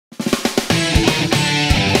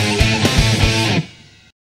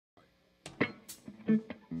I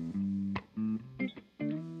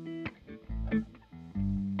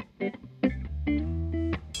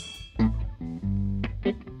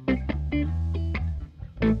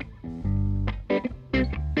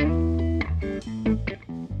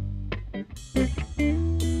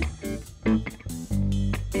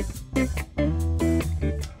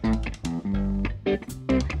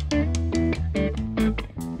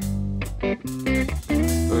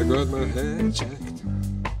got my head checked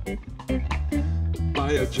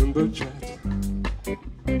by a jumbo jet.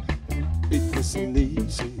 It wasn't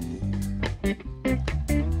easy,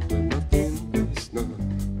 but nothing is not.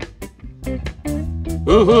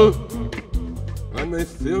 And I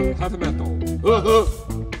feel heavy metal.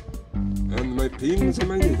 And my pins and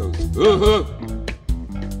my needles.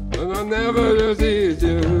 And I never deceived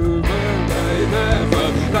you, but I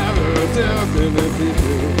never deceived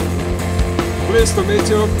you. Pleased to meet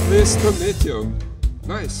you, pleased to meet you.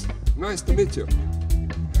 Nice to meet you.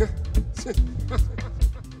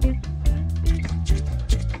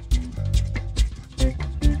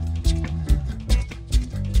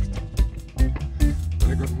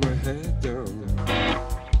 I got my head down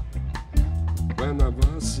when I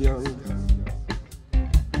was young.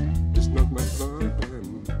 It's not my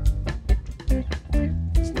problem.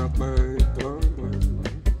 It's not my problem.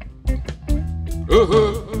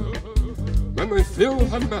 And I feel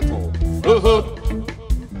heavy metal.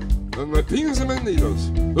 And my pins and my needles.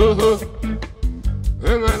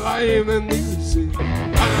 And I lie in an easy.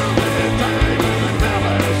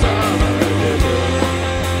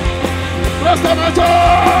 Rest of my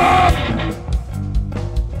time!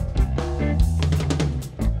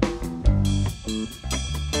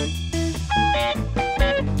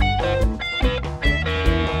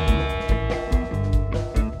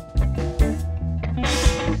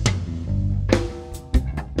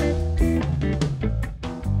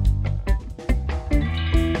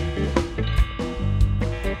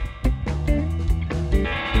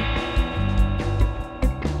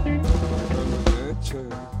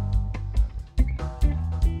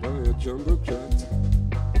 Jumbo jet.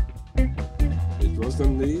 It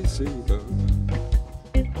wasn't easy though,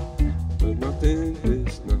 but nothing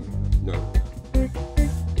is no.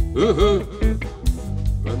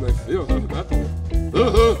 And I feel heavy metal.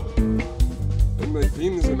 And my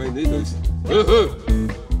pins and my needles. Hell,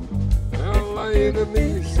 I ain't an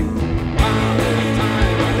easy.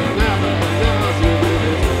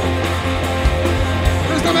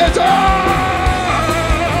 Mr. Mitchell!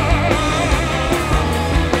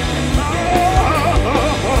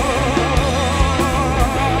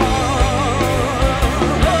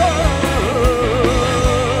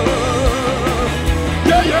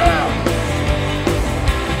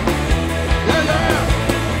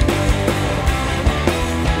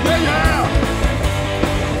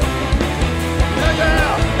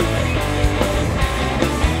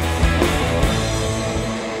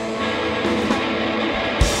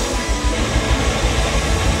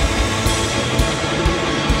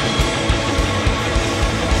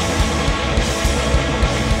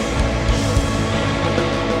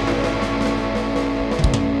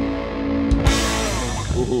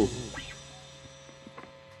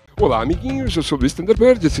 Olá, amiguinhos, eu sou o Luiz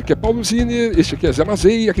Thunderbird, esse aqui é Paulo Zine, esse aqui é Zé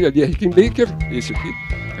Mazei, aquele ali é Rickenbacker,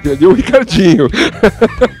 aquele ali é o Ricardinho.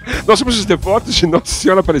 Nós somos os Devotos de Nossa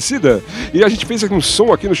Senhora Aparecida e a gente fez um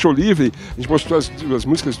som aqui no Showlivre. A gente mostrou as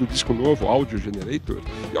músicas do disco novo, Audio Generator,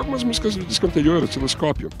 e algumas músicas do disco anterior,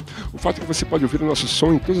 Osciloscópio. O fato é que você pode ouvir o nosso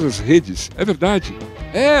som em todas as redes é verdade.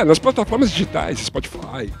 Nas plataformas digitais,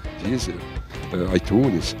 Spotify, Deezer,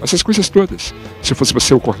 iTunes, essas coisas todas. Se fosse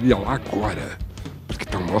você, eu correria lá agora, porque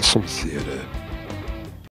tá uma sonzeira.